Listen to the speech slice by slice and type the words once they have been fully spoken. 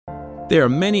There are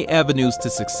many avenues to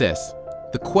success.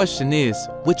 The question is,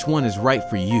 which one is right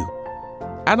for you?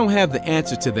 I don't have the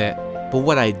answer to that, but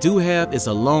what I do have is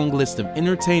a long list of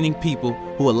entertaining people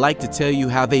who would like to tell you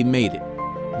how they made it.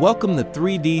 Welcome to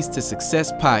 3Ds to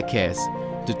Success podcast.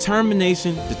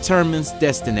 Determination determines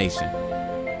destination.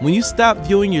 When you stop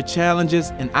viewing your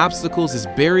challenges and obstacles as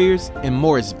barriers and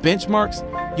more as benchmarks,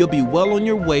 you'll be well on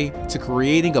your way to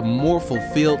creating a more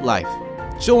fulfilled life.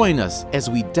 Join us as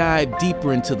we dive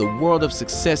deeper into the world of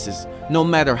successes, no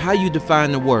matter how you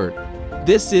define the word.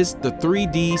 This is the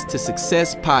 3Ds to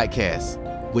Success podcast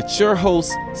with your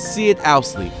host, Sid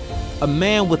Owsley, a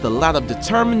man with a lot of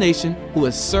determination who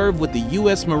has served with the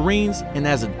U.S. Marines and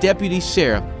as a deputy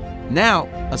sheriff, now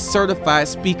a certified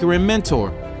speaker and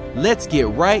mentor. Let's get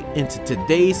right into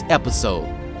today's episode.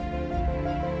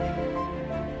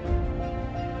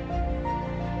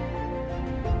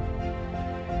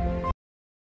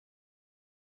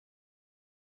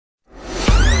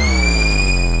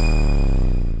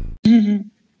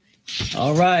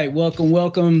 All right,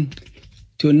 welcome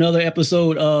to another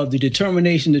episode of the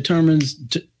Determination Determines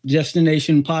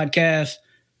Destination podcast,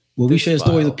 where we share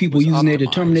stories of people using their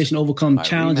determination to overcome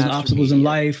challenges and obstacles in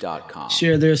life,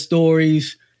 share their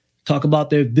stories, talk about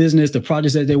their business, the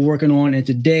projects that they're working on. And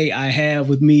today I have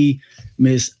with me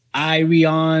Miss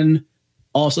Iree,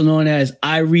 also known as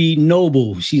Iree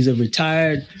Noble. She's a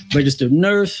retired registered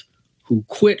nurse who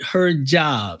quit her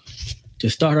job to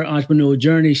start her entrepreneurial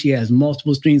journey. She has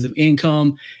multiple streams of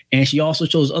income, and she also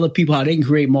shows other people how they can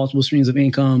create multiple streams of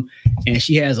income. And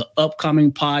she has an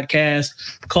upcoming podcast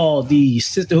called the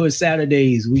Sisterhood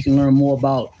Saturdays. We can learn more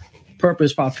about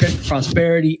purpose,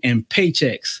 prosperity, and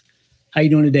paychecks. How you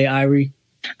doing today, Iree?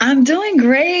 I'm doing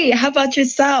great. How about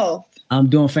yourself? I'm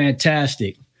doing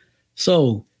fantastic.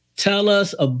 So tell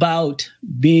us about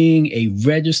being a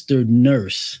registered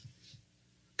nurse.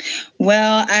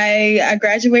 Well, I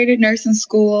graduated nursing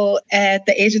school at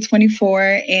the age of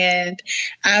 24, and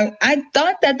I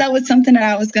thought that was something that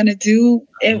I was going to do.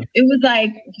 It was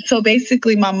like, so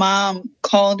basically my mom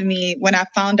called me when I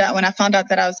found out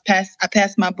that I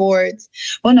passed my boards.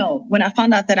 Well, no, when I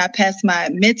found out that I passed my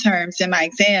midterms and my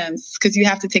exams, because you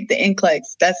have to take the NCLEX,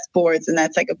 that's boards, and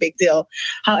that's like a big deal.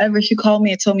 However, she called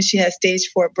me and told me she had stage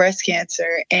 4 breast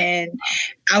cancer, and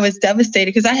I was devastated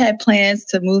because I had plans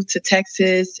to move to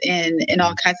Texas and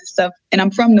all kinds of stuff. And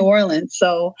I'm from New Orleans.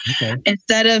 So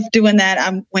Instead of doing that,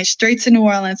 I went straight to New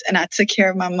Orleans and I took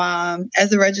care of my mom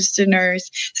as a registered nurse.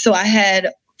 So I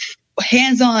had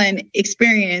hands-on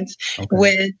experience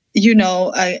with,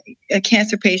 a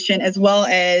cancer patient, as well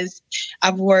as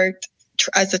I've worked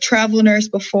as a travel nurse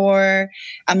before.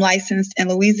 I'm licensed in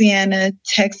Louisiana,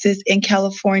 Texas, and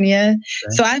California.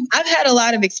 Okay. So I've had a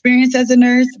lot of experience as a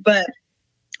nurse, but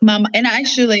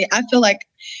I feel like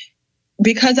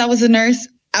because I was a nurse,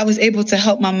 I was able to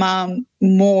help my mom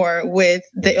more with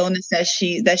the illness that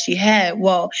she had.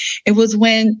 Well, it was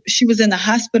when she was in the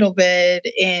hospital bed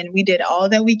and we did all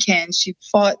that we can. She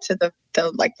fought to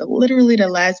literally the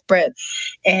last breath,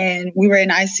 and we were in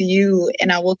ICU,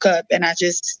 and I woke up and I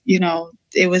just,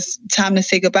 it was time to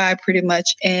say goodbye pretty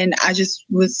much. And I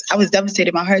was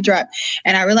devastated. My heart dropped,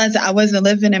 and I realized that I wasn't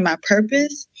living in my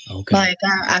purpose. Okay. Like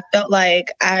I felt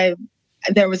like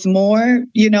there was more,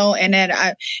 and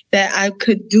that I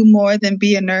could do more than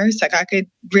be a nurse. Like I could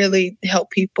really help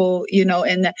people,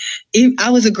 and I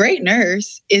was a great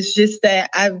nurse. It's just that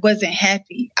I wasn't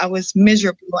happy. I was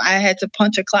miserable. I had to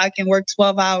punch a clock and work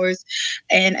 12 hours,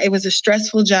 and it was a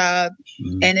stressful job.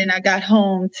 And then I got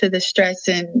home to the stress,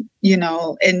 and,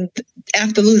 and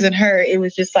after losing her, it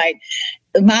was just like,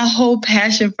 my whole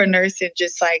passion for nursing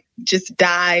just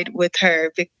died with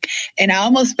her. And I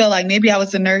almost felt like maybe I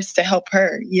was a nurse to help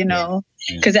her,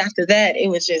 because after that,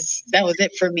 that was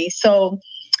it for me. So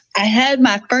I had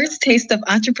my first taste of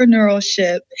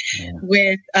entrepreneurship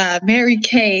with Mary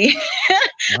Kay.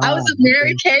 I was a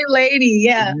Mary Kay lady.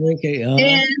 Yeah.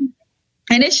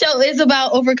 And this show is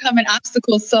about overcoming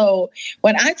obstacles. So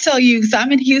when I tell you, so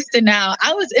I'm in Houston now,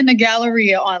 I was in the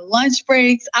Galleria on lunch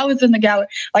breaks. I was in the gallery,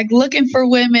 like looking for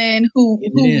women who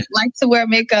like to wear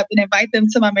makeup and invite them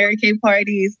to my Mary Kay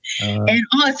parties and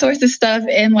all sorts of stuff.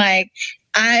 And like,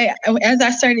 as I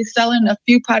started selling a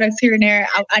few products here and there,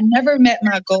 I never met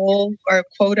my goal or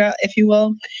quota, if you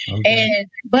will.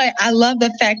 But I love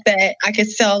the fact that I could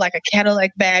sell like a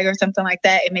Cadillac bag or something like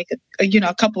that and make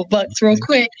a couple bucks real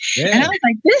quick. Yeah. And I was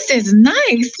like, this is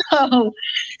nice.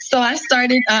 So I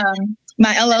started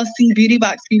my LLC, Beauty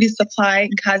Box Beauty Supply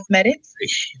and Cosmetics,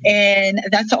 and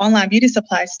that's an online beauty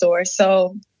supply store.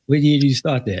 So when year did you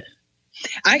start that?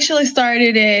 I actually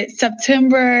started it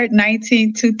September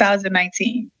 19,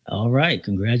 2019. All right.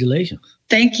 Congratulations.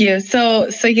 Thank you. So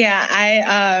yeah,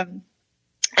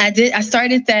 I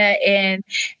started that, and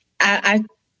I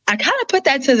kind of put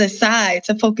that to the side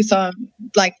to focus on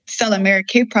like selling Mary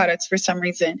Kay products for some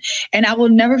reason. And I will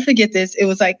never forget this. It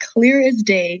was like clear as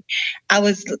day. I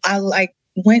like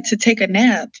went to take a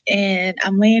nap, and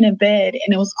I'm laying in bed,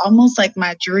 and it was almost like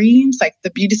my dreams, like the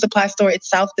beauty supply store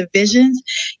itself, the visions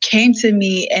came to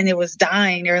me, and it was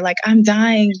dying. They were like, I'm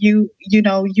dying. You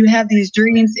know, you have these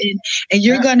dreams, and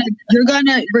you're gonna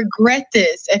regret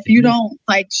this if you don't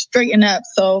like straighten up.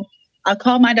 So I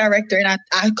called my director, and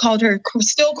I called her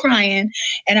still crying.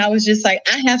 And I was just like,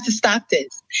 I have to stop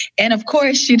this. And of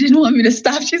course, she didn't want me to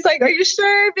stop. She's like, are you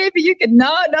sure, baby? You can, no.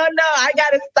 I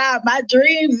got to stop. My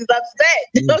dreams is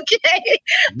upset. Okay.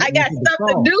 I got stuff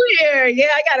to do here. Yeah,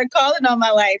 I got a calling on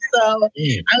my life. So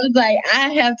I was like, I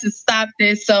have to stop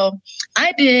this. So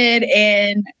I did.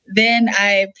 And then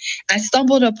I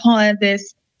stumbled upon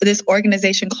this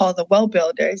organization called the Well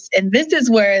Builders. And this is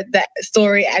where that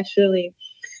story actually,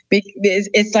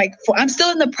 it's like, I'm still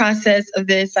in the process of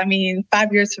this. I mean,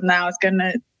 5 years from now, it's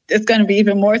gonna be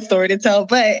even more story to tell.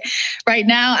 But right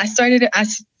now, I started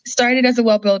as a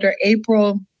well builder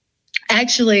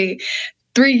exactly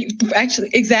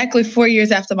 4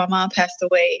 years after my mom passed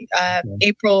away.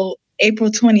 April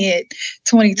 20th,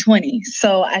 2020.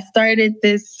 So I started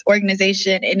this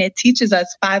organization, and it teaches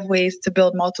us 5 ways to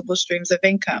build multiple streams of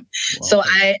income. Wow. So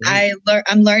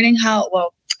I'm learning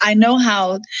I know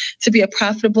how to be a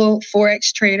profitable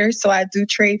Forex trader. So I do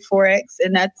trade Forex,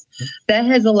 and that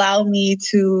has allowed me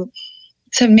to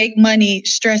make money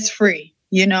stress-free,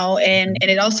 you know, and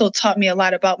it also taught me a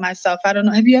lot about myself. I don't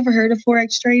know. Have you ever heard of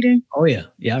Forex trading? Oh yeah.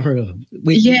 Yeah, I've heard of it.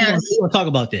 We want to talk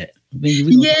about that.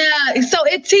 So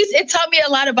it taught me a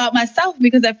lot about myself,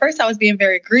 because at first I was being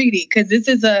very greedy, because this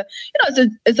is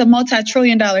it's a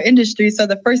multi-trillion-dollar industry. So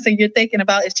the first thing you're thinking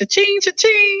about is cha-ching,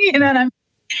 cha-ching, you know what I mean?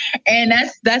 And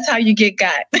that's how you get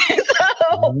got.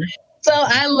 So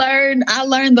I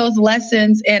learned those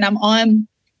lessons, and I'm on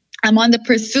the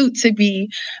pursuit to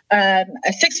be a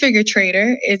 6-figure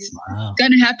trader. It's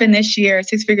going to happen this year. A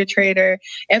 6-figure trader,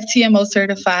 FTMO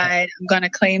certified. I'm going to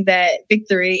claim that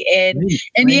victory,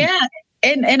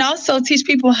 and also teach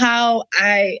people how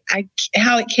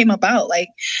it came about. Like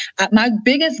my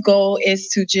biggest goal is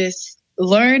to just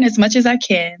learn as much as I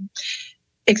can,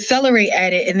 accelerate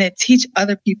at it, and then teach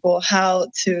other people how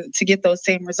to get those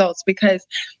same results, because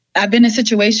I've been in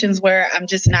situations where I'm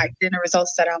just not getting the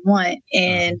results that I want.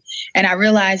 And I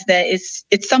realize that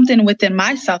it's something within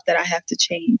myself that I have to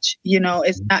change. You know,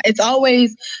 it's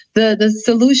always the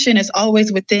solution is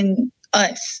always within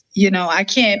us. You know, I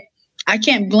can't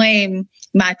blame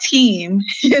my team,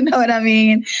 you know what I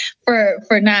mean,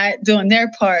 for not doing their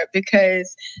part,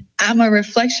 because I'm a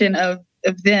reflection of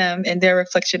them, and their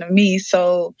reflection of me.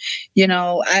 So, you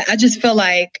know, I just feel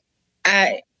like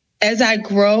as I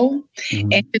grow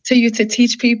and continue to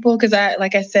teach people, because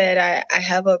like I said, I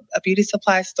have a beauty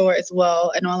supply store as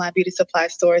well, an online beauty supply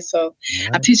store. So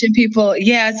I'm teaching people.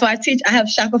 Yeah. So I have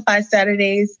Shopify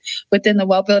Saturdays within the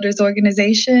Well Builders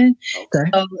organization. Okay.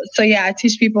 So yeah, I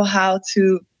teach people how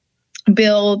to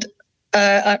build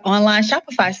an online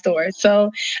Shopify store. So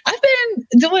I've been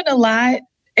doing a lot,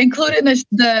 including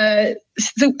the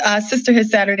Sisterhood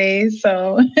Saturdays.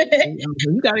 So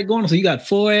you got it going. So you got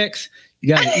Forex, you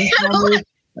got an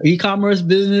e-commerce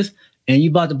business, and you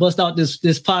about to bust out this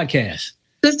podcast.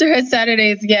 Sisterhood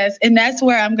Saturdays, yes. And that's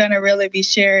where I'm going to really be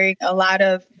sharing a lot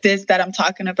of this that I'm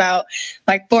talking about,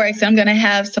 like Forex. I'm going to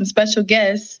have some special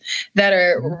guests that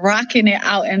are rocking it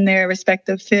out in their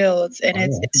respective fields. And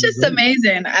it's just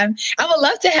amazing. I would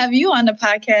love to have you on the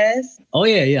podcast. Oh,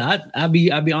 yeah. I'd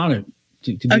be honored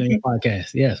to be on your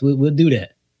podcast. Yes, we'll do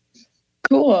that.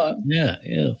 Cool. Yeah.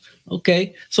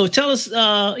 Okay. So tell us,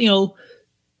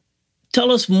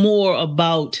 tell us more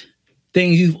about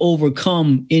things you've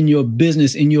overcome in your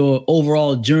business, in your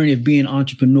overall journey of being an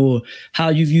entrepreneur, how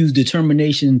you've used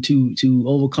determination to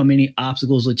overcome any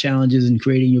obstacles or challenges in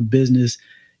creating your business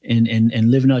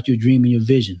and living out your dream and your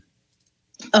vision.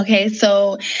 Okay,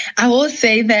 so I will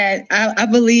say that I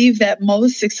believe that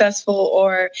most successful,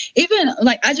 or even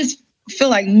I just feel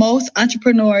like most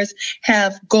entrepreneurs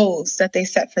have goals that they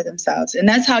set for themselves. And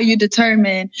that's how you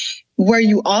determine where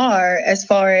you are as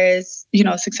far as,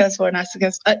 successful or not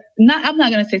successful. I'm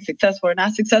not going to say successful or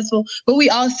not successful, but we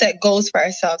all set goals for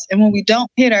ourselves. And when we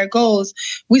don't hit our goals,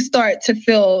 we start to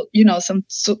feel,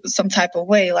 some type of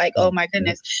way, like, oh my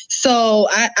goodness. So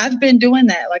I've been doing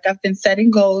that. Like, I've been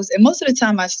setting goals, and most of the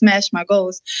time I smash my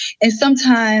goals, and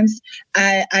sometimes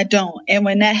I don't. And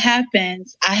when that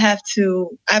happens, I have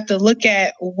to look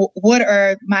at what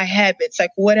are my habits?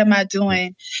 Like, what am I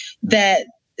doing that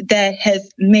that has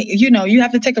made, you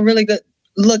have to take a really good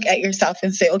look at yourself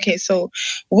and say, okay, so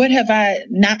what have I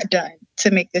not done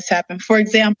to make this happen? For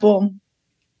example,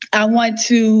 I want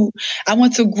to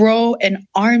grow an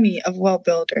army of well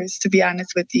builders, to be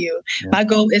honest with you. Yeah. My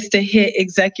goal is to hit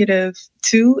executive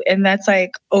 2, and that's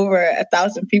like over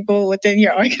 1,000 people within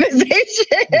your organization.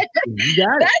 That's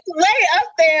way up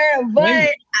there,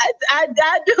 but I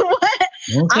do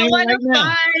want, I want to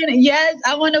find,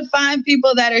 I want to find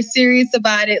people that are serious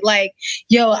about it. Like,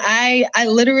 I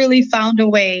literally found a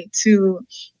way to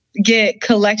get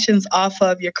collections off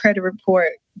of your credit report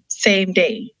same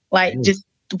day. Like, just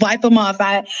wipe them off.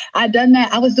 I done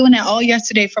that. I was doing that all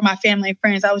yesterday for my family and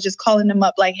friends. I was just calling them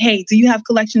up like, hey, do you have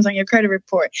collections on your credit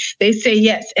report? They say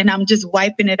yes. And I'm just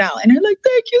wiping it out. And they're like,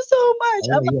 thank you so much.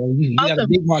 You got a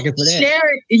big market for that. Share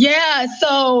it. Yeah.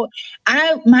 So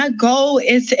my goal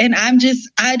is, and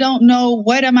I don't know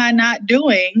what am I not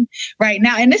doing right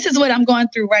now. And this is what I'm going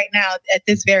through right now at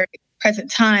this very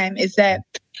present time, is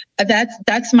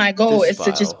that's my goal, is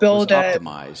to just build a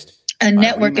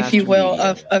network, if you will,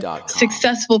 of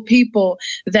successful people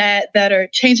that are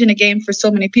changing the game for so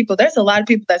many people. There's a lot of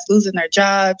people that's losing their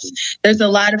jobs. There's a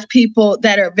lot of people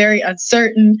that are very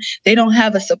uncertain. They don't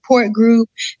have a support group.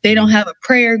 They don't have a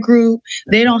prayer group.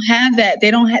 They don't have that.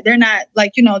 They're not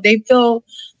like,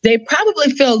 they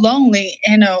probably feel lonely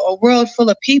in a world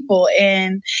full of people.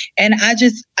 And I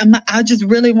just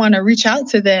really want to reach out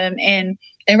to them. And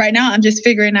right now I'm just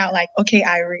figuring out like, okay,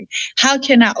 Iree, how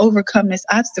can I overcome this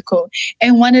obstacle?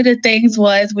 And one of the things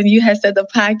was when you had said the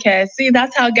podcast, see,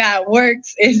 that's how God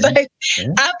works. It's like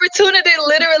opportunity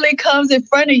literally comes in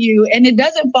front of you and it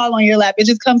doesn't fall on your lap. It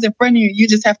just comes in front of you. You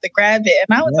just have to grab it.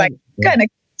 And I was like, kind of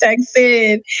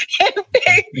texted.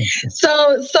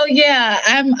 So yeah,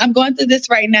 I'm going through this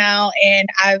right now. And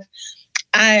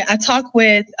I talk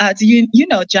with, you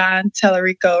know John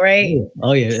Tellerico, right?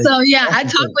 Oh, yeah. So, yeah, I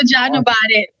talked with John about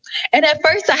it. And at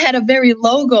first I had a very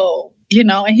low goal,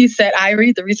 and he said,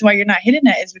 Iree, the reason why you're not hitting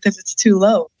that is because it's too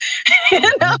low. You're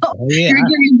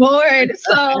getting bored.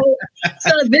 So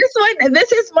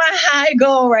this is my high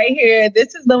goal right here.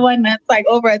 This is the one that's like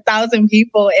over 1,000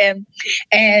 people. And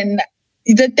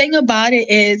the thing about it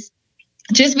is,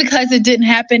 just because it didn't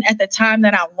happen at the time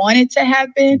that I wanted to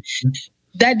happen,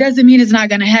 that doesn't mean it's not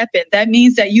going to happen. That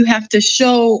means that you have to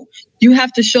show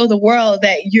the world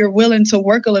that you're willing to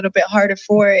work a little bit harder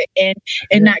for it and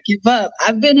not give up.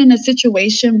 I've been in a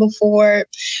situation before.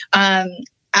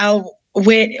 So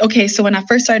when I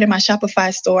first started my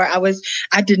Shopify store,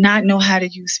 I did not know how to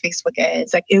use Facebook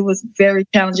ads. Like, it was very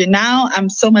challenging. Now I'm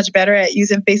so much better at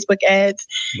using Facebook ads,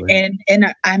 and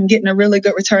I'm getting a really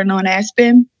good return on ad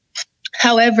spend.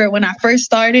 However, when I first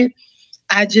started,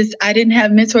 I didn't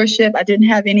have mentorship. I didn't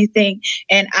have anything.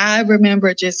 And I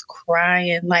remember just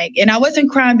crying, and I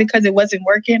wasn't crying because it wasn't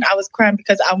working. I was crying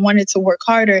because I wanted to work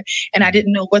harder and I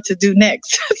didn't know what to do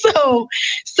next. So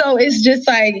it's just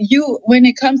like when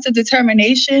it comes to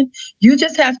determination, you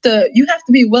have to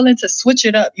be willing to switch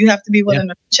it up. You have to be willing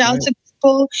to reach out to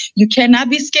people. You cannot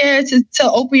be scared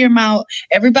to open your mouth.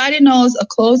 Everybody knows a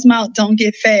closed mouth don't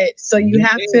get fed. So you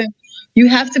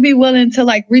have to be willing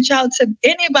to reach out to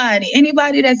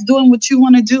anybody that's doing what you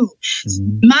want to do.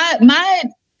 Mm-hmm. My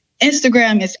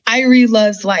Instagram is Iree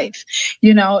Loves Life,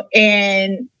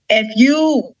 and if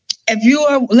you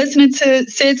are listening to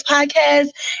Sid's podcast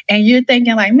and you're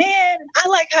thinking like, man, I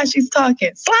like how she's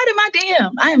talking, slide in my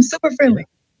DM. I am super friendly.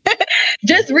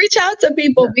 Just reach out to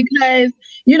people because,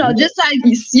 just like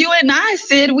you and I,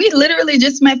 Sid, we literally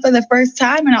just met for the first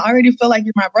time and I already feel like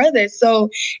you're my brother. So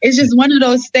it's just one of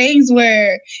those things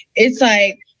where it's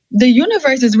like the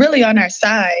universe is really on our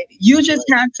side. You just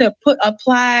have to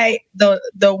apply the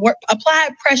work, apply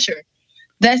pressure.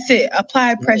 That's it.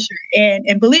 Apply pressure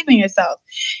and believe in yourself.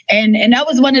 And that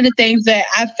was one of the things that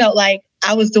I felt like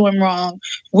I was doing wrong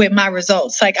with my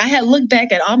results. Like, I had looked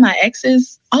back at all my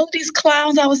exes, all of these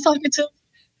clowns I was talking to,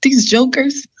 these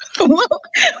jokers. What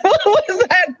was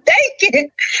I thinking?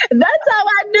 That's how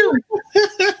I knew.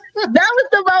 That was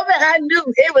the moment I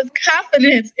knew. It was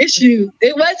confidence issue.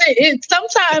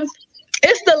 Sometimes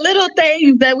it's the little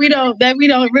things that we don't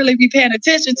really be paying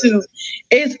attention to.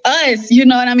 It's us, you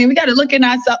know what I mean? We got to look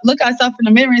ourselves in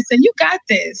the mirror and say, you got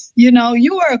this. You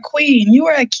are a queen. You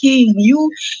are a king.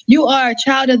 You are a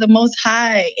child of the Most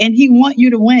High, and He want you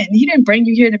to win. He didn't bring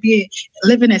you here to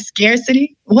living in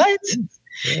scarcity. What?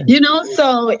 Yeah.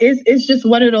 So it's just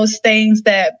one of those things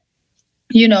that,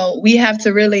 we have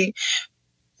to really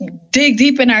dig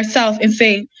deep in ourselves and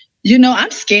say,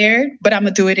 I'm scared, but I'm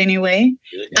going to do it anyway.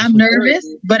 I'm nervous,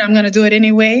 but I'm going to do it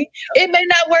anyway. It may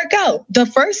not work out the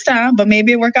first time, but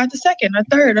maybe it work out the second or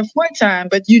third or fourth time,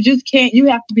 but you just can't, you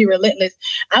have to be relentless.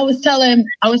 I was telling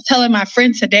my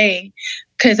friend today,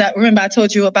 because I remember I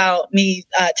told you about me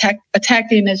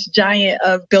attacking this giant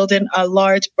of building a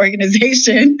large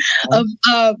organization of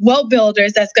well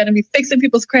builders that's going to be fixing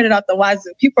people's credit out the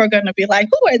wazoo. People are going to be like,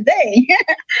 who are they?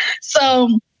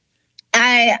 So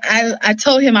I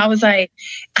told him, I was like,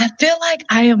 I feel like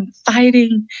I am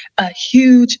fighting a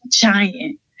huge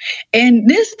giant. And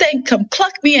this thing can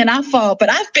pluck me and I fall, but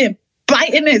I've been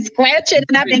biting and scratching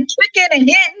and I've been kicking and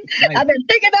hitting. Right. I've been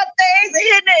picking up things and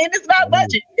hitting it, and it's not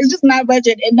budget. It's just not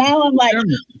budget. And now I'm like,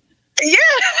 yeah.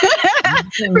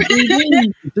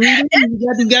 3D.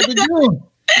 You got to do.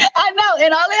 I know.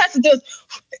 And all it has to do is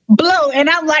blow. And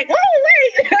I'm like, oh,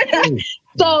 wait.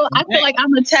 So I feel like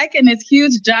I'm attacking this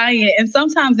huge giant. And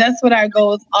sometimes that's what our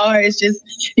goals are. It's just,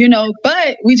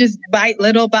 but we just bite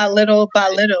little by little by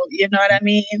little. You know what I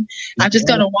mean? I'm just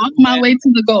going to walk my way to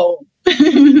the goal.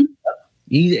 And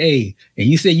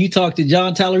you said you talked to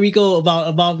John Tallarico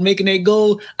about making that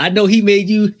goal. I know he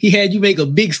had you make a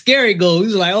big scary goal. He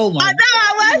was like, oh my. I know,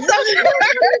 I was so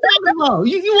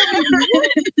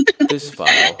This file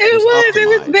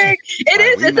it was big.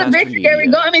 It's a big scary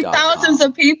goal. I mean, thousands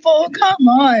of people. Come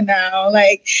on now.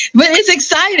 But it's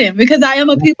exciting because I am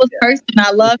a people's person.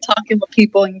 I love talking with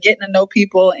people and getting to know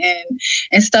people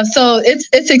and stuff. So it's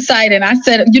exciting. I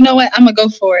said, you know what? I'm gonna go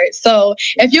for it. So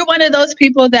if you're one of those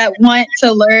people that want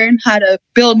to learn how to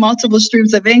build multiple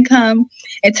streams of income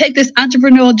and take this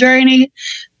entrepreneurial journey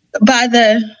by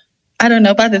the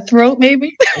throat,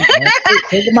 maybe.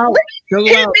 Take them out.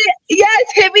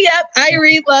 Hit me up.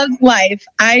 Iree Loves Life.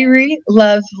 Iree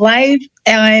Loves Life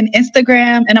on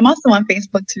Instagram, and I'm also on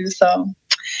Facebook too. So,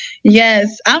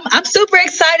 yes, I'm super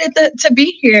excited to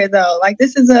be here though. Like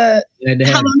this is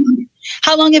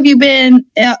how long have you been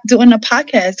doing this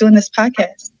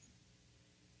podcast?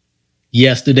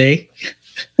 Yesterday.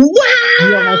 Wow,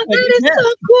 that is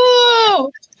so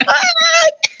cool.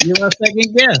 You're my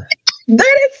second guest.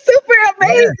 That is super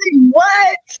amazing. Yeah.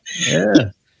 What?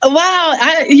 Yeah. Wow.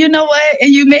 You know what?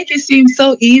 And you make it seem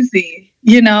so easy,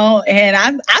 and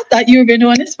I thought you were been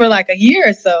doing this for like a year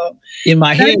or so. In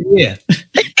my head, yeah.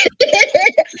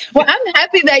 Well, I'm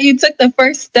happy that you took the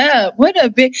first step.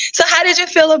 So how did you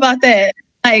feel about that?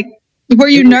 Like, were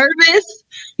you nervous?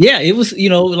 Yeah, it was,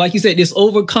 like you said, this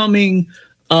overcoming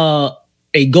a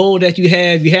goal that you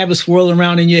have it swirling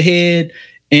around in your head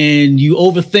and you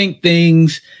overthink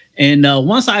things. And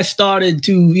once I started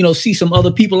to, see some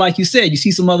other people, like you said, you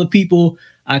see some other people,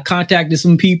 I contacted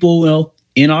some people,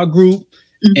 in our group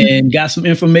and got some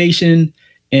information.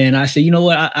 And I said, you know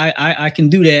what, I can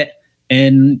do that.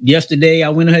 And yesterday I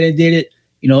went ahead and did it,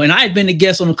 and I had been a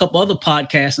guest on a couple other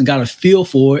podcasts and got a feel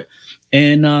for it.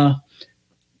 And,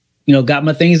 got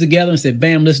my things together and said,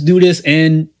 bam, let's do this,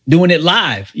 and doing it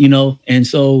live, And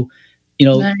so,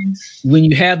 nice. When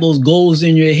you have those goals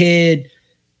in your head,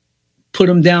 put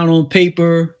them down on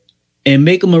paper and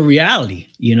make them a reality,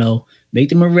 make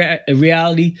them a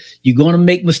reality. You're going to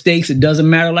make mistakes. It doesn't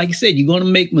matter. Like you said, you're going to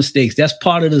make mistakes. That's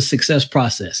part of the success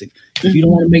process. If you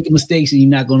don't want to make mistakes, then you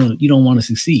don't want to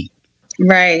succeed.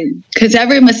 Right. Because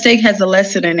every mistake has a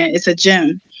lesson in it. It's a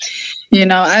gem.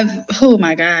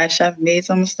 I've made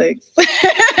some mistakes.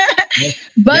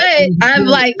 But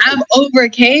I've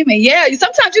overcame it. Yeah,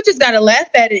 sometimes you just got to laugh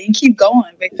at it and keep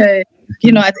going because,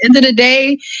 at the end of the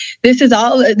day, this is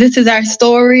our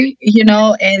story,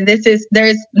 and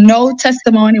there's no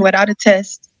testimony without a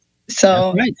test.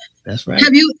 So That's right.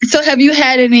 Have you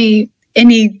had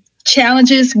any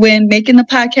challenges when making the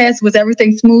podcast? Was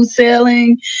everything smooth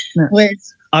sailing? No.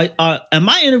 Am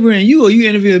I interviewing you or you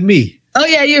interviewing me? Oh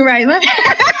yeah, you're right. That's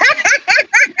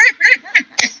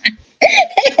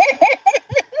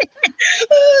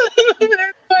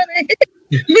funny.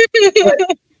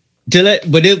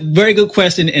 But it's a very good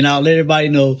question, and I'll let everybody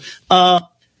know. Not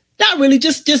really,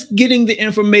 just getting the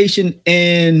information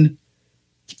and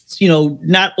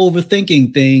not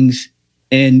overthinking things.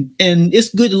 And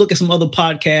it's good to look at some other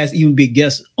podcasts, even be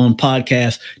guests on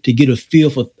podcasts to get a feel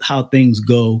for how things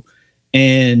go.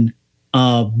 And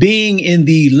being in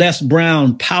the Les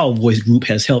Brown Power Voice group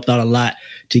has helped out a lot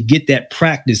to get that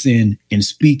practice in and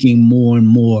speaking more and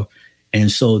more.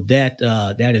 And so that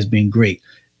has been great.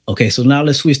 Okay, so now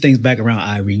let's switch things back around,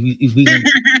 Iree.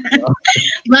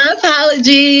 My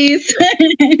apologies.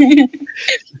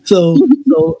 So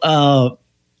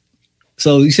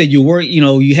you said you work,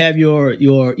 you have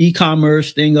your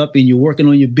e-commerce thing up and you're working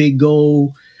on your big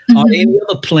goal. Are there any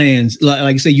other plans? Like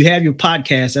I said, you have your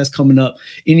podcast that's coming up.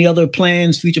 Any other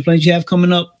plans, future plans you have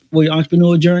coming up for your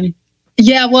entrepreneurial journey?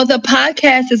 Yeah, well, the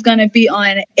podcast is going to be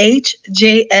on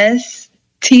HJS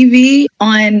TV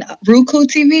on Roku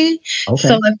TV. Okay.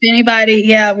 So if anybody,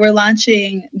 we're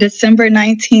launching December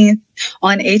 19th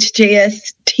on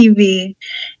HJS TV,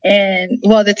 and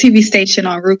the TV station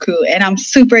on Roku, and I'm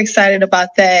super excited about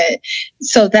that.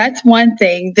 So that's one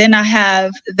thing. Then I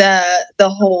have the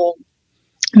whole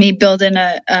me building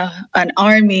an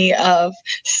army of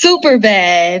super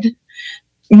bad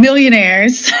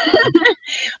millionaires.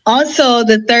 Also,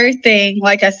 the third thing,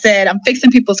 like I said, I'm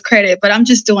fixing people's credit, but I'm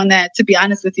just doing that, to be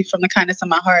honest with you, from the kindness of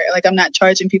my heart. Like, I'm not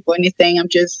charging people anything. I'm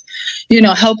just,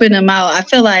 helping them out. I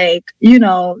feel like,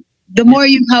 the more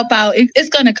you help out, it's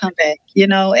going to come back,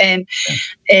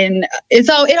 and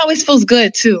it always feels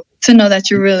good too, to know that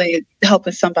you're really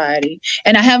helping somebody.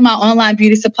 And I have my online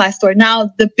beauty supply store.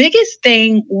 Now, the biggest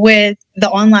thing with the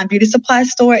online beauty supply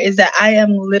store is that I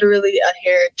am literally a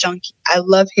hair junkie. I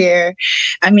love hair.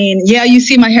 I mean, you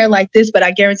see my hair like this, but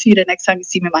I guarantee you the next time you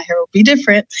see me, my hair will be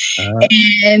different.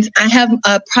 And I have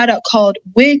a product called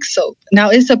wig soap. Now,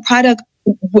 it's a product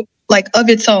like of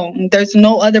its own. There's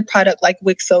no other product like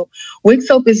wig soap. Wig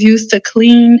soap is used to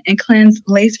clean and cleanse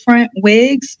lace front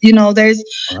wigs. I know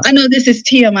this is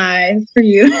TMI for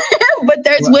you, but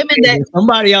there's women that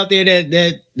somebody out there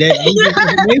that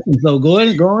information. So go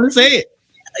on and say it.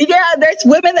 Yeah, there's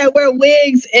women that wear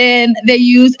wigs and they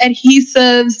use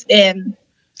adhesives and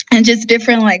just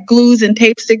different like glues and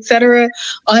tapes, etc.,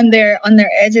 on their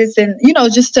edges, and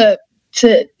just to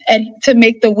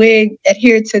make the wig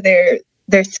adhere to their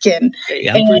skin. Hey,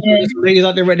 I'm pretty sure there's ladies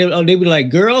out there right now, they be like,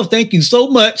 girls, thank you so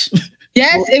much.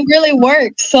 Yes, it really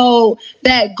works. So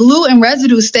that glue and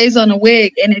residue stays on a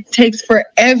wig and it takes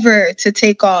forever to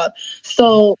take off.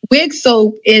 So wig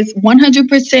soap is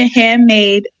 100%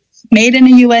 handmade, made in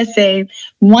the USA,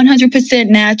 100%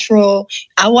 natural.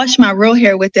 I wash my real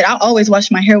hair with it. I always wash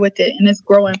my hair with it, and it's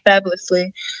growing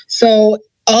fabulously. So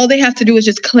all they have to do is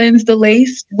just cleanse the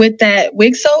lace with that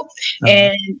wig soap,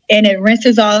 and it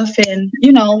rinses off, and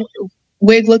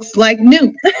wig looks like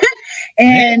new.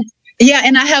 And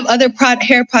and I have other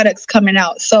hair products coming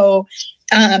out. So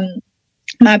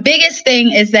my biggest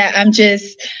thing is that I'm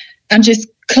just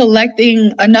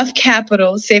collecting enough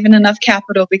capital, saving enough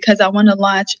capital, because I want to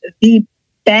launch the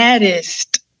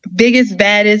biggest,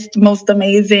 baddest, most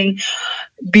amazing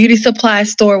beauty supply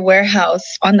store warehouse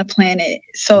on the planet.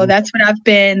 So that's what I've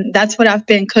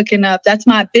been cooking up. That's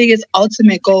my biggest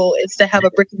ultimate goal, is to have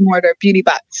a brick and mortar beauty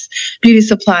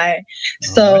supply.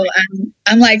 So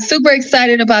I'm like super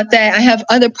excited about that. I have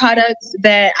other products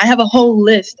I have a whole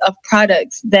list of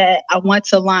products that I want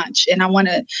to launch and I want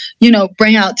to,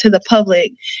 bring out to the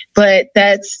public. But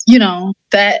that's,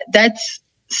 that's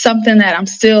something that I'm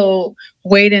still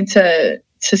waiting to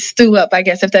stew up, I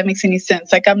guess, if that makes any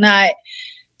sense. Like, I'm not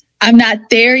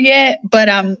there yet, but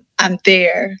I'm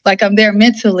there. Like, I'm there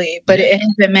mentally, but it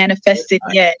hasn't been manifested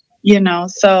yet,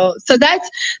 So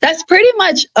that's pretty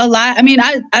much a lot. I mean,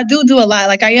 I do a lot.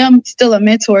 Like, I am still a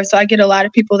mentor, so I get a lot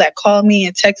of people that call me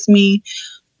and text me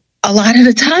a lot of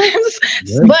the times,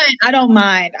 but I don't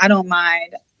mind.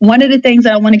 One of the things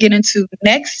that I want to get into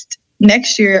next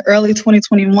year, early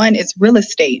 2021, is real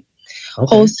estate.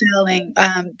 Okay. Wholesaling.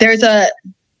 There's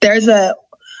a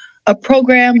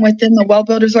program within the Well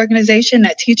Builders organization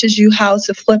that teaches you how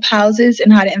to flip houses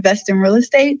and how to invest in real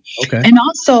estate, and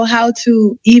also how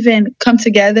to even come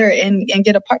together and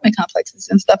get apartment complexes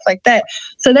and stuff like that.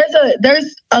 So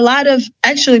there's a lot of,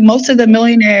 actually, most of the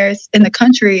millionaires in the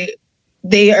country,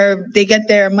 they get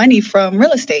their money from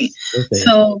real estate.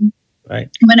 So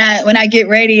when I get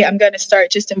ready, I'm going to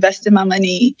start just investing my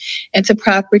money into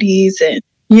properties, and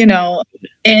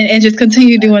and just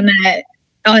continue doing that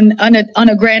on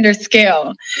a grander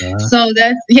scale. So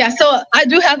that's so I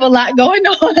do have a lot going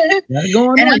on.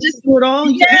 And I just do it all.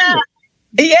 I'm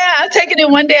taking it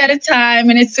one day at a time,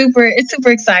 and it's super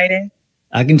exciting.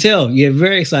 I can tell you're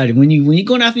very excited. When you're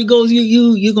going after your goals,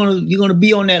 you're gonna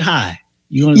be on that high.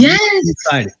 You're gonna be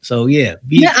excited. So I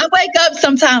wake up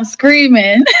sometimes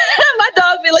screaming. My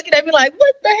dog be looking at me like,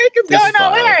 "What the heck is going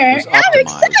on here?" I'm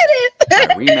excited.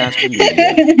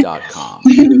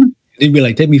 Remastermedia.com. They'd be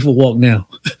like, "Take me for a walk now."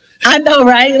 I know,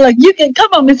 right? Like, you can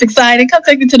come on, Miss Excited. Come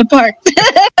take me to the park.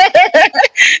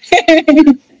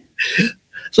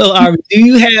 So, Iree, do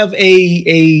you have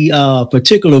a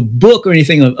particular book or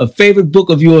anything, a favorite book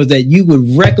of yours that you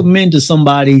would recommend to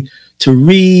somebody to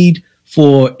read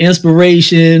for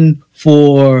inspiration,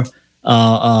 for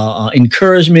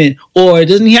encouragement? Or it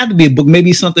doesn't have to be a book,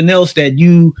 maybe something else that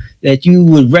you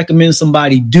would recommend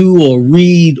somebody do or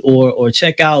read or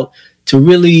check out to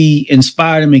really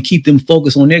inspire them and keep them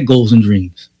focused on their goals and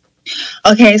dreams?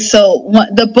 Okay, so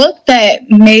the book that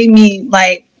made me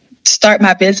like start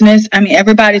my business, I mean,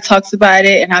 everybody talks about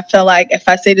it, and I feel like if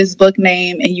I say this book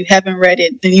name and you haven't read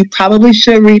it, then you probably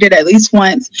should read it at least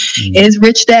once. Is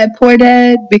Rich Dad Poor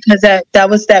Dad, because that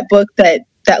was that book that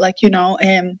like, you know.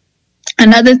 And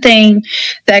another thing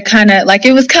that kind of like,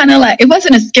 it was kind of like, it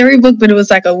wasn't a scary book, but it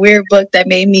was like a weird book that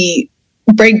made me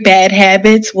break bad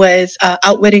habits, was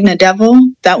Outwitting the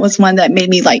Devil. That was one that made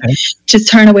me like just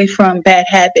turn away from bad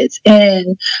habits,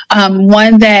 and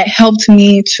one that helped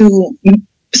me to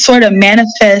sort of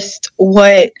manifest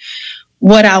what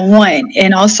I want,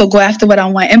 and also go after what I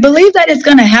want and believe that it's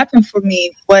going to happen for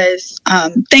me, was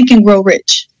Think and Grow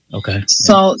Rich. Okay.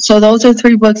 So those are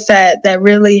 3 books that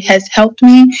really has helped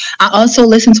me. I also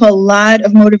listen to a lot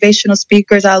of motivational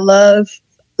speakers. I love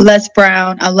Les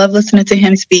Brown. I love listening to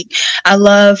him speak. I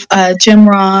love Jim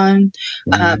Rohn,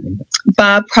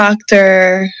 Bob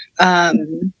Proctor.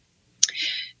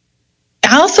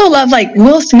 I also love, like,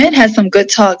 Will Smith has some good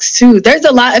talks too. There's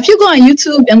a lot. If you go on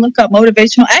YouTube and look up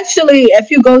motivational, actually, if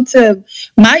you go to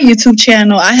my YouTube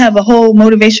channel, I have a whole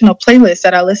motivational playlist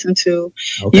that I listen to,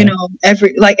 you know,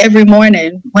 every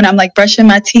morning when I'm like brushing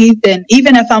my teeth. And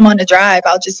even if I'm on the drive,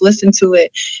 I'll just listen to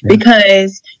it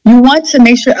because you want to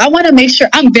make sure, I want to make sure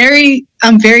I'm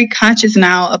very conscious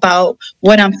now about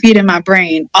what I'm feeding my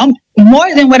brain.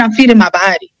 More than what I'm feeding my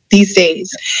body these days.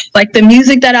 Like the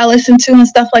music that I listen to and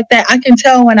stuff like that, I can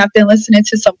tell when I've been listening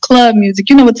to some club music.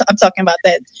 You know what I'm talking about,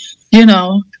 that, you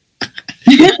know.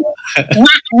 I can't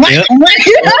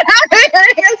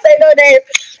say no names.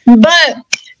 But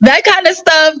that kind of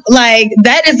stuff, like,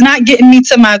 that is not getting me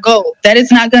to my goal. That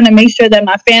is not going to make sure that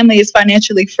my family is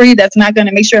financially free. That's not going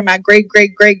to make sure my great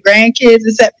grandkids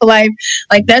is set for life.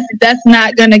 Like, that's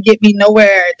not going to get me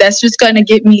nowhere. That's just going to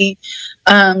get me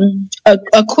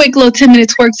a quick little 10-minute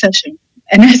twerk session,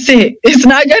 and that's it.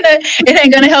 It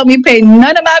ain't gonna help me pay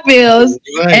none of my bills,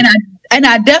 and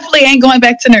I definitely ain't going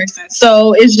back to nursing.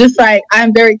 So it's just like,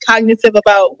 I'm very cognitive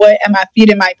about what am I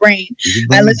feeding my brain.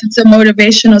 I listen to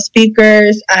motivational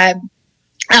speakers.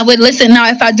 I would listen. Now,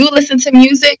 if I do listen to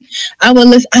music, I would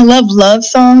listen. I love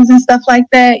songs and stuff like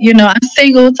that. You know, I'm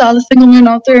single to all the single men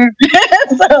out there.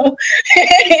 So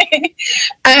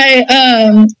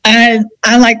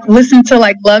I like listen to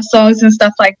like love songs and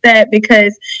stuff like that,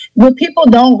 because what people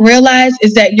don't realize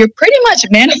is that you're pretty much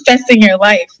manifesting your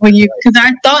life because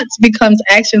our thoughts becomes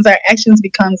actions, our actions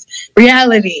becomes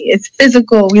reality. It's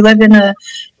physical. We live in a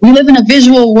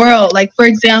visual world. Like, for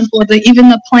example, even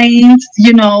the planes,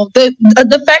 you know,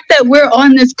 the fact that we're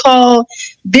on this call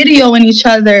videoing each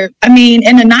other. I mean,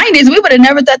 in the 90s, we would have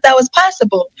never thought that was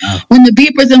possible. When the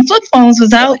beepers and flip phones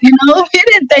was out, you know, we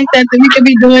didn't think that we could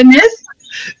be doing this.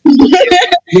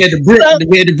 We had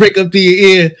to break up to your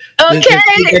ear. Okay,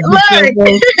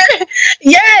 look.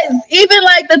 Yes, even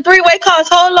like the 3-way calls.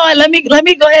 Hold on, let me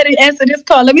go ahead and answer this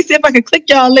call. Let me see if I can click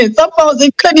y'all in. Some phones,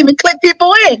 it couldn't even click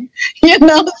people in, you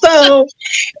know. So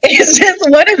it's just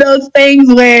one of those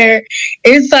things where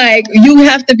it's like you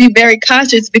have to be very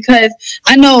cautious, because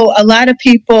I know a lot of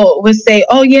people would say,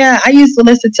 "Oh yeah, I used to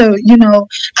listen to, you know,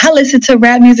 I listen to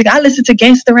rap music, I listen to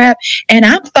gangster rap, and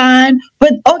I'm fine."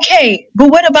 But okay, but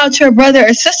what about your brother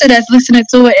or sister that's listening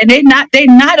to it and they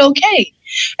not okay?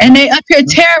 And they up here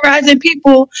terrorizing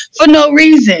people for no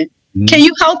reason. Can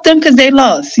you help them because they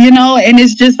lost, you know? And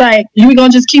it's just like, we're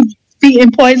going to just keep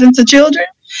feeding poison to children,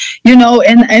 you know,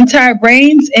 and entire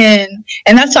brains. And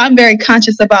that's why I'm very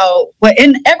conscious about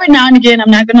and every now and again, I'm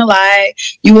not going to lie,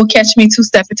 you will catch me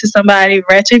two-stepping to somebody,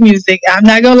 ratchet music. I'm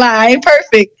not going to lie,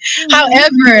 perfect.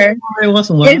 However,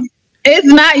 it's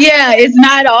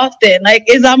not often. Like,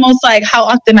 it's almost like how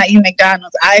often I eat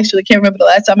McDonald's. I actually can't remember the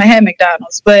last time I had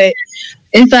McDonald's, but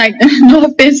it's like, no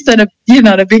offense to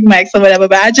the Big Macs or whatever,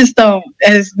 but I just don't.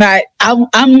 It's not.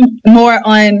 I'm more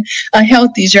on a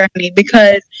healthy journey,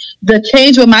 because the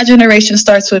change with my generation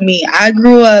starts with me. I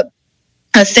grew up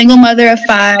a single mother of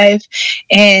 5,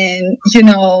 and you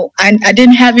know, I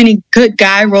didn't have any good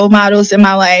guy role models in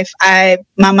my life.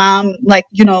 My mom, like,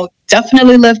 you know,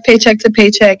 definitely lived paycheck to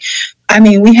paycheck. I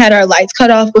mean, we had our lights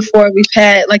cut off before. We've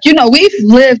had, like, you know, we've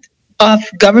lived off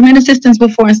government assistance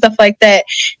before and stuff like that.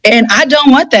 And I don't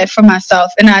want that for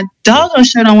myself. And I doggone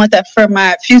sure don't want that for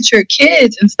my future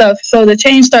kids and stuff. So the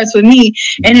change starts with me.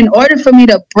 And in order for me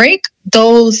to break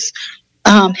those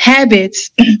habits,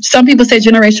 some people say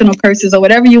generational curses or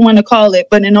whatever you want to call it,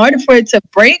 but in order for it to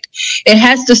break, it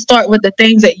has to start with the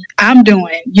things that I'm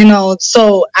doing, you know.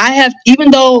 So I have,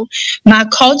 even though my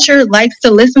culture likes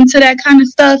to listen to that kind of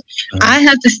stuff, I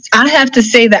have to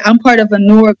say that I'm part of a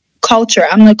newer culture.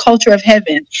 I'm the culture of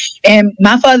heaven. And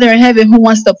my Father in heaven, who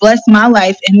wants to bless my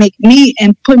life and make me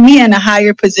and put me in a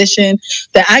higher position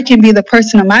that I can be the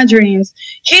person of my dreams,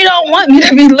 he don't want me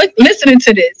to be listening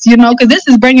to this, you know, because this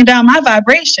is bringing down my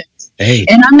vibrations. Hey.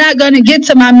 And I'm not going to get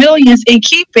to my millions and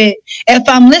keep it if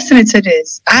I'm listening to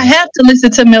this. I have to listen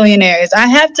to millionaires. I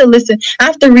have to listen. I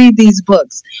have to read these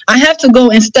books. I have to go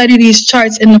and study these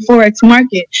charts in the Forex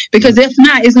market, because if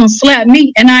not, it's going to slap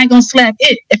me and I ain't going to slap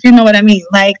it, if you know what I mean.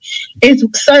 Like, it's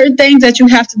certain things that you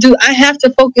have to do. I have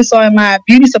to focus on my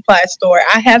beauty supply store.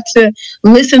 I have to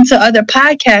listen to other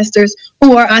podcasters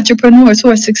who are entrepreneurs,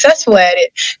 who are successful at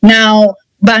it. Now,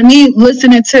 by me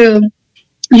listening to,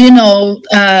 you know,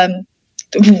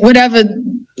 whatever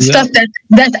stuff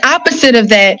that's opposite of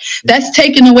that, that's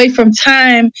taken away from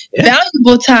time,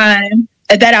 valuable time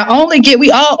that I only get.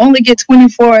 We all only get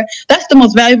 24. That's the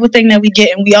most valuable thing that we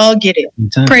get, and we all get it.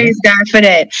 Praise God for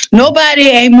that. Nobody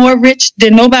ain't more rich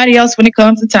than nobody else when it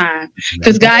comes to time,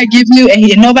 because God gives you,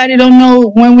 and nobody don't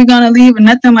know when we're gonna leave or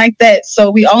nothing like that. So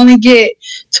we only get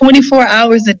 24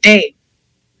 hours a day.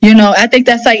 You know, I think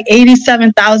that's like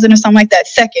 87,000 or something like that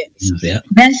seconds. Yeah.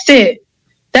 That's it.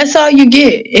 That's all you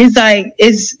get. It's like,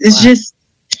 it's just,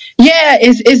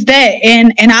 it's that.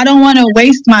 And I don't want to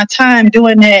waste my time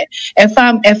doing that. If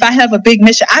I have a big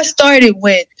mission, I started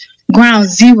with ground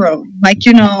zero. Like,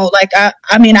 you know, like,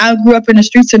 I mean, I grew up in the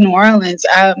streets of New Orleans.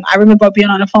 I remember being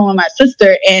on the phone with my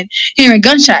sister and hearing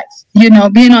gunshots, you know,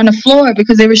 being on the floor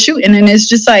because they were shooting. And it's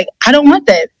just like, I don't want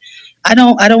that. I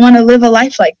don't want to live a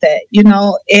life like that, you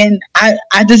know, and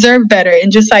I deserve better.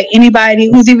 And just like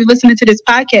anybody who's even listening to this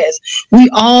podcast, we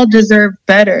all deserve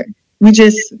better.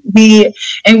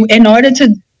 In order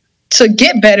to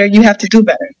get better, you have to do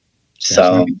better.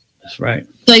 That's right.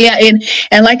 So yeah.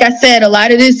 And like I said, a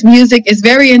lot of this music is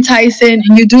very enticing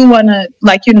and you do want to,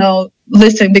 like, you know,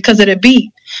 listen because of the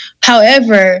beat.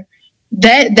 However,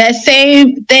 that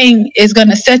same thing is going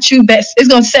to set you back. It's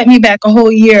going to set me back a whole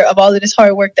year of all of this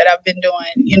hard work that I've been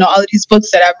doing, you know, all of these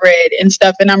books that I've read and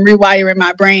stuff, and I'm rewiring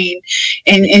my brain.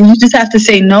 And you just have to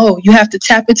say no. You have to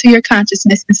tap into your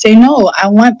consciousness and say, no, I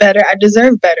want better. I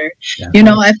deserve better. Yeah. You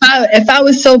know, if I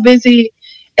was so busy,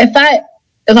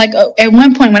 like at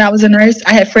one point when I was a nurse,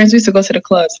 I had friends who used to go to the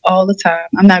clubs all the time.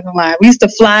 I'm not gonna lie. We used to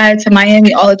fly to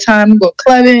Miami all the time. We go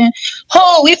clubbing.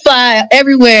 We fly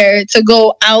everywhere to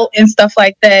go out and stuff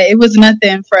like that. It was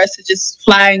nothing for us to just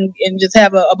fly and just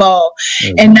have a ball.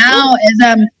 Mm-hmm. And now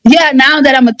now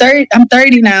that I'm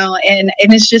 30 now, and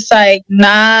it's just like,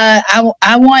 nah,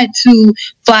 I want to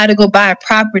fly to go buy a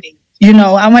property. You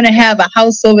know, I want to have a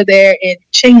house over there in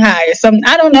Shanghai or something.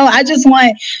 I don't know. I just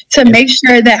want to make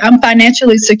sure that I'm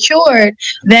financially secured,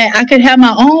 that I could have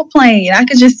my own plane. I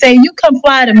could just say, you come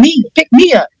fly to me, pick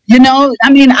me up. You know,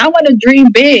 I mean, I want to dream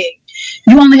big.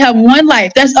 You only have one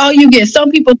life. That's all you get.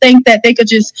 Some people think that they could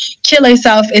just kill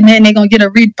themselves and then they're going to get a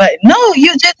read button. No,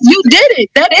 you did it.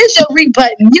 That is your read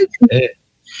button.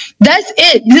 That's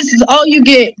it. This is all you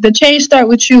get. The change start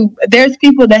with you. There's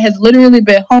people that has literally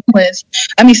been homeless.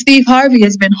 I mean, Steve Harvey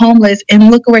has been homeless, and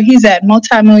look where he's at,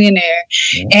 multimillionaire,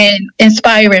 and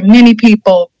inspiring many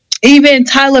people. Even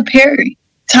Tyler Perry.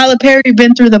 Tyler Perry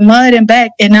been through the mud and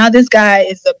back, and now this guy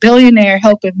is a billionaire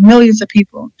helping millions of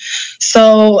people.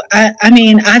 So, I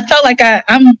mean, I felt like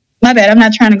I'm my bad. I'm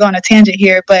not trying to go on a tangent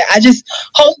here, but I just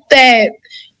hope that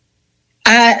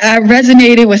I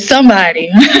resonated with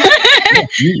somebody.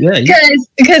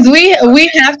 Because we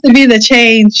have to be the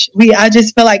change. I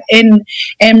just feel like and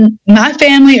my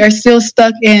family are still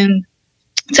stuck in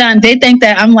time. They think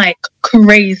that I'm like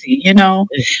crazy, you know,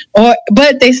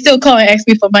 but they still call and ask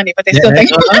me for money, but they still think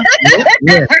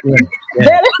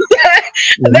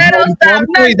that don't stop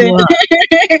nothing.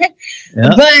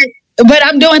 But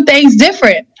I'm doing things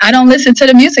different. I don't listen to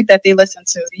the music that they listen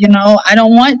to. You know, I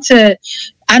don't want to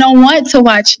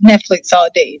watch Netflix all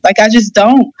day. Like, I just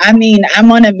don't. I mean,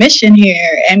 I'm on a mission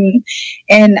here, and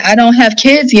I don't have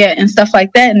kids yet and stuff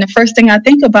like that. And the first thing I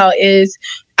think about is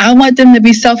I want them to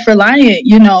be self-reliant,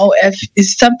 you know, if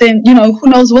it's something, you know, who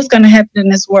knows what's going to happen in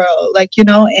this world, like, you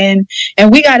know, and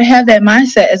we got to have that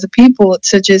mindset as a people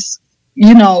to just,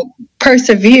 you know,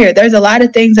 persevere. There's a lot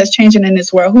of things that's changing in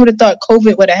this world. Who would have thought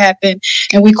COVID would have happened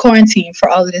and we quarantined for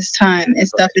all of this time and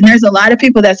stuff. And there's a lot of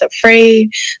people that's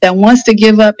afraid, that wants to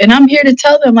give up. And I'm here to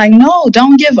tell them, like, no,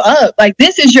 don't give up. Like,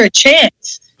 this is your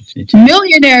chance.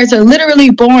 Millionaires are literally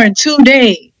born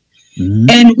today. Mm-hmm.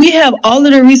 And we have all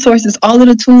of the resources, all of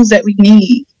the tools that we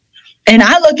need. And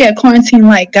I look at quarantine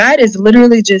like God is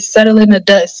literally just settling the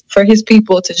dust for his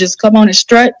people to just come on and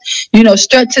strut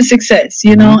to success,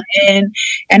 you know, and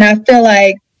I feel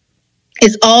like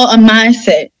it's all a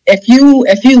mindset. If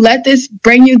you let this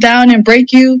bring you down and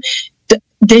break you,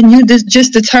 then you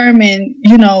just determine,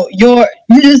 you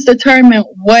just determine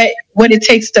what it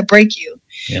takes to break you,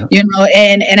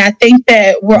 and I think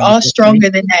that we're all stronger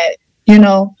than that,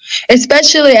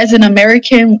 especially as an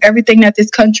American, everything that this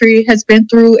country has been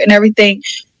through and everything,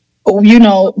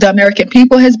 the American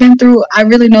people has been through. I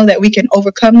really know that we can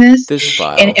overcome this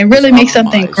and really make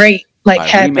something great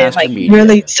happen,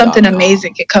 really something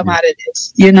amazing can come out of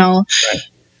this, Right.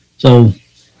 So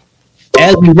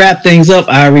as we wrap things up,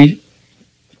 Iree,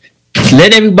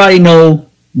 let everybody know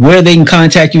where they can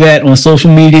contact you at on social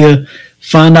media,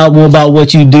 find out more about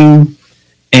what you do,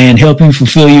 and help you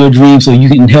fulfill your dreams so you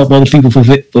can help other people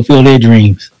fulfill their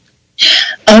dreams.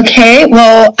 Okay,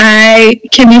 well, I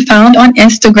can be found on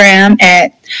Instagram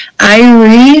at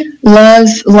Iree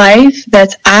Loves Life.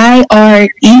 That's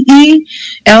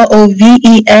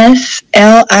IreeLovesLife.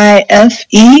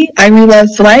 Iree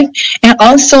Loves Life. And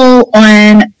also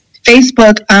on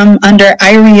Facebook, I'm under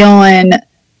Ireon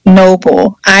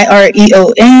Noble.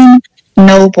 Ireon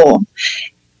Noble.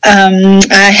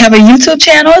 I have a YouTube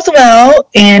channel as well,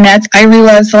 and that's Iree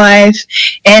Loves Life.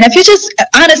 And if you just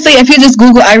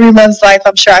Google Iree Loves Life,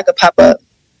 I'm sure I could pop up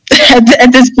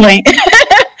at this point.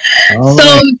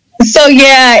 So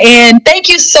yeah, and thank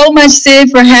you so much,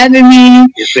 Sid, for having me.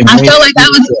 I felt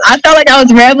like I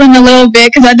was rambling a little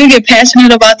bit because I do get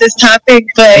passionate about this topic,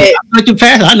 but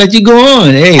I'll let you go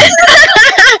on. Hey.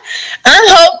 I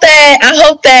hope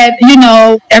that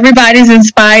everybody's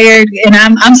inspired, and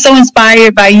I'm so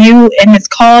inspired by you and this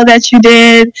call that you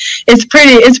did. It's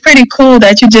pretty cool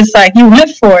that you just you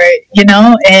went for it,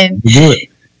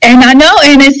 and I know,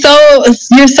 and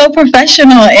you're so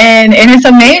professional, and it's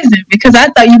amazing because I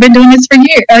thought you've been doing this for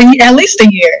years, at least a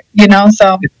year,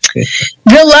 So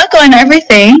good luck on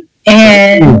everything,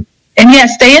 and yeah,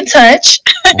 stay in touch.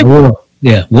 I will.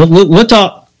 Yeah, we'll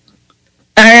talk.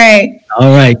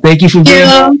 All right. Thank you for being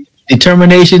here.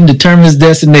 Determination determines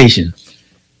destination.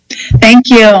 Thank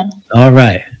you. All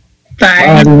right. Bye,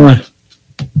 everyone.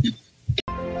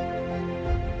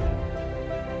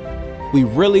 We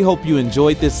really hope you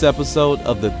enjoyed this episode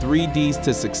of the 3Ds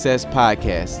to Success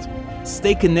podcast.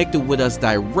 Stay connected with us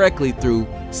directly through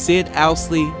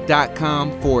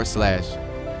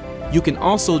sidowsley.com/. You can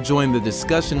also join the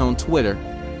discussion on Twitter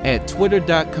at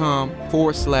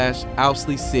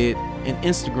twitter.com/OwsleySid and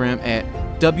Instagram at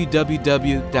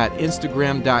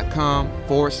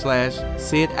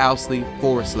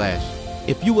www.instagram.com/SidOwsley/.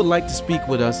 If you would like to speak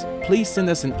with us, please send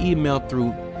us an email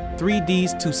through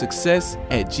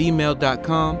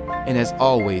 3ds2success@gmail.com. And as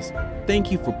always,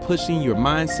 thank you for pushing your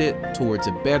mindset towards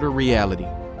a better reality.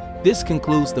 This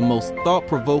concludes the most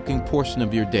thought-provoking portion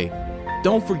of your day.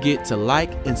 Don't forget to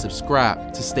like and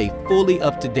subscribe to stay fully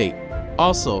up to date.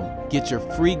 Also, get your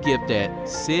free gift at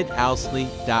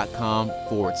sidowsley.com/.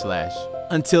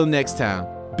 Until next time,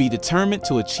 be determined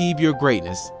to achieve your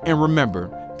greatness. And remember,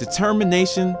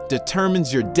 determination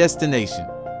determines your destination.